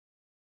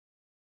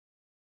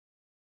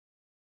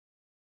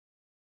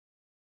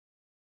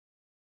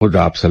خود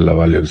آپ صلی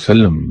اللہ علیہ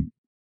وسلم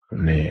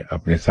نے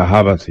اپنے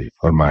صحابہ سے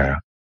فرمایا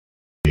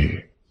کہ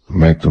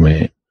میں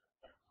تمہیں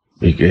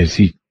ایک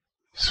ایسی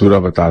سورہ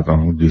بتاتا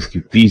ہوں جس کی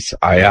 30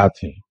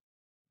 آیات ہیں،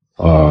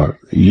 اور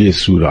یہ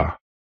سورہ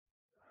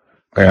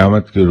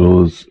قیامت کے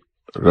روز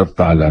رب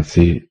تعالیٰ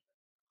سے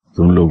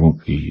تم لوگوں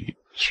کی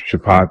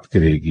شفاعت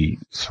کرے گی،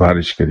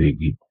 سفارش کرے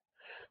گی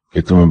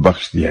کہ تمہیں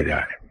بخش دیا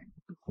جائے۔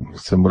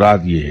 اس سے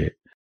مراد یہ ہے،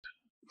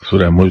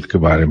 سورہ ملک کے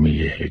بارے میں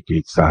یہ ہے کہ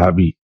ایک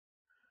صحابی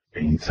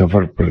کہیں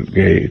سفر پر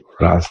گئے،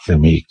 راستے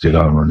میں ایک جگہ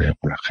انہوں نے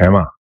اپنا خیمہ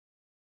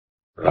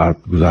رات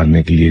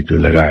گزارنے کے لیے جو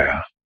لگایا،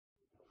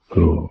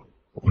 تو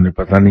انہیں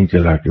پتہ نہیں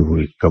چلا کہ وہ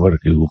ایک قبر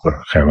کے اوپر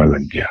خیمہ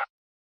لگ گیا۔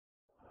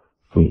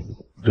 تو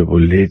جب وہ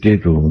لیٹے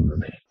تو انہوں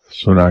نے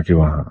سنا کہ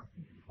وہاں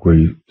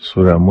کوئی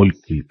سورہ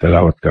ملک کی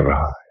تلاوت کر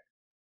رہا ہے،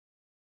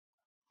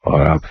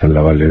 اور آپ صلی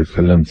اللہ علیہ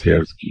وسلم سے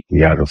عرض کی کہ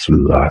یا رسول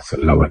اللہ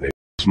صلی اللہ علیہ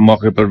وسلم۔ اس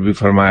موقع پر بھی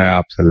فرمایا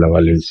آپ صلی اللہ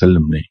علیہ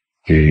وسلم نے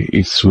کہ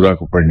اس سورہ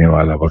کو پڑھنے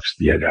والا بخش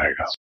دیا جائے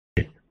گا،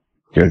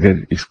 کہ اگر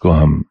اس کو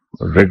ہم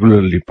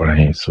ریگولرلی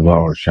پڑھیں، صبح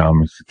اور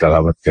شام اس کی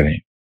تلاوت کریں،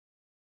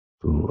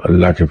 تو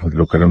اللہ کے فضل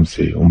و کرم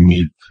سے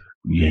امید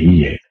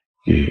یہی ہے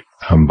کہ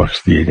ہم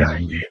بخش دیے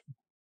جائیں گے۔